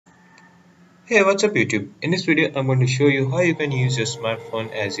Hey, what's up YouTube? In this video, I'm going to show you how you can use your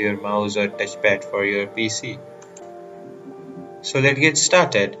smartphone as your mouse or touchpad for your PC. So let's get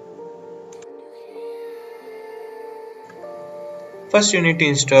started. First, you need to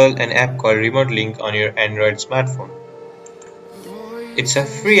install an app called Remote Link on your Android smartphone. It's a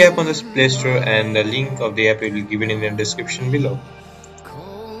free app on the Play Store and the link of the app will be given in the description below.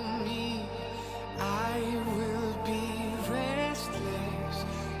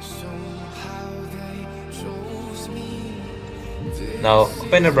 Now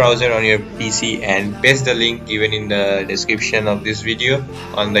open a browser on your PC and paste the link given in the description of this video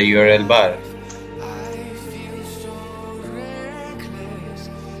on the URL bar.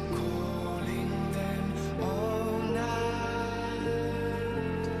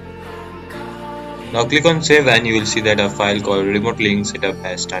 Now click on save and you will see that a file called Remote Link Setup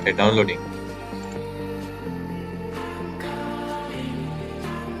has started downloading.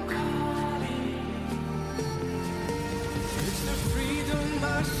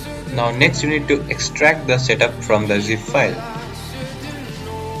 Now next you need to extract the setup from the zip file.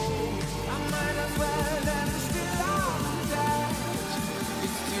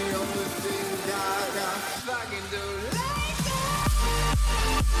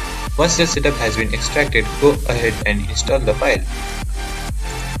 Once the setup has been extracted, go ahead and install the file.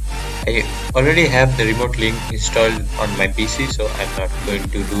 I already have the remote link installed on my PC, so I'm not going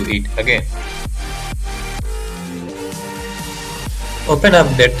to do it again. Open up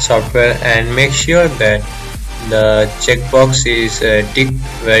that software and make sure that the checkbox is ticked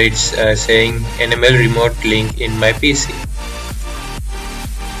where it's saying enable remote link in my PC.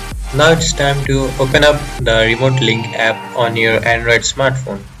 Now it's time to open up the remote link app on your Android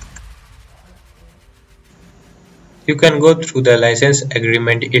smartphone. You can go through the license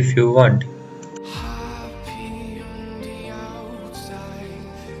agreement if you want.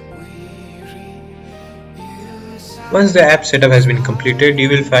 Once the app setup has been completed, you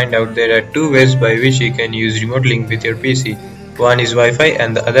will find out there are two ways by which you can use remote link with your PC. One is Wi-Fi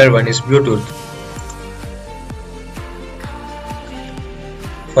and the other one is Bluetooth.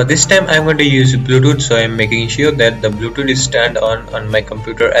 For this time I am going to use Bluetooth, so I am making sure that the Bluetooth is turned on my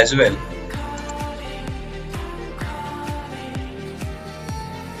computer as well.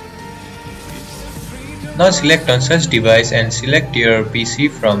 Now select on such device and select your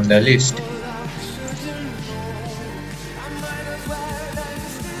PC from the list.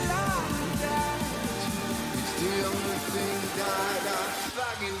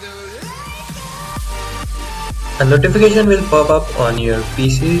 A notification will pop up on your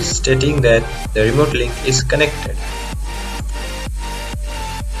PC stating that the remote link is connected.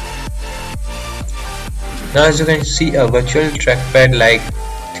 Now as you can see, a virtual trackpad like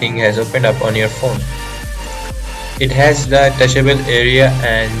thing has opened up on your phone. It has the touchable area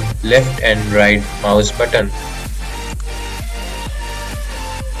and left and right mouse button.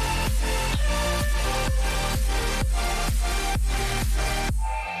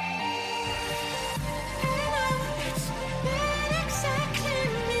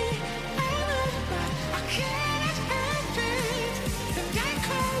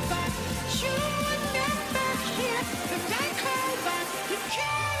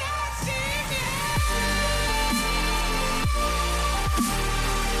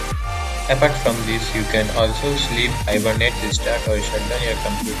 Apart from this, you can also sleep, hibernate, restart or shut down your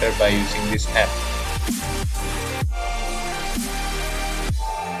computer by using this app.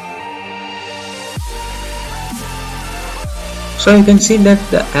 So you can see that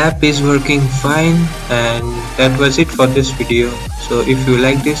the app is working fine, and that was it for this video. So if you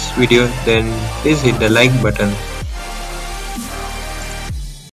like this video, then please hit the like button.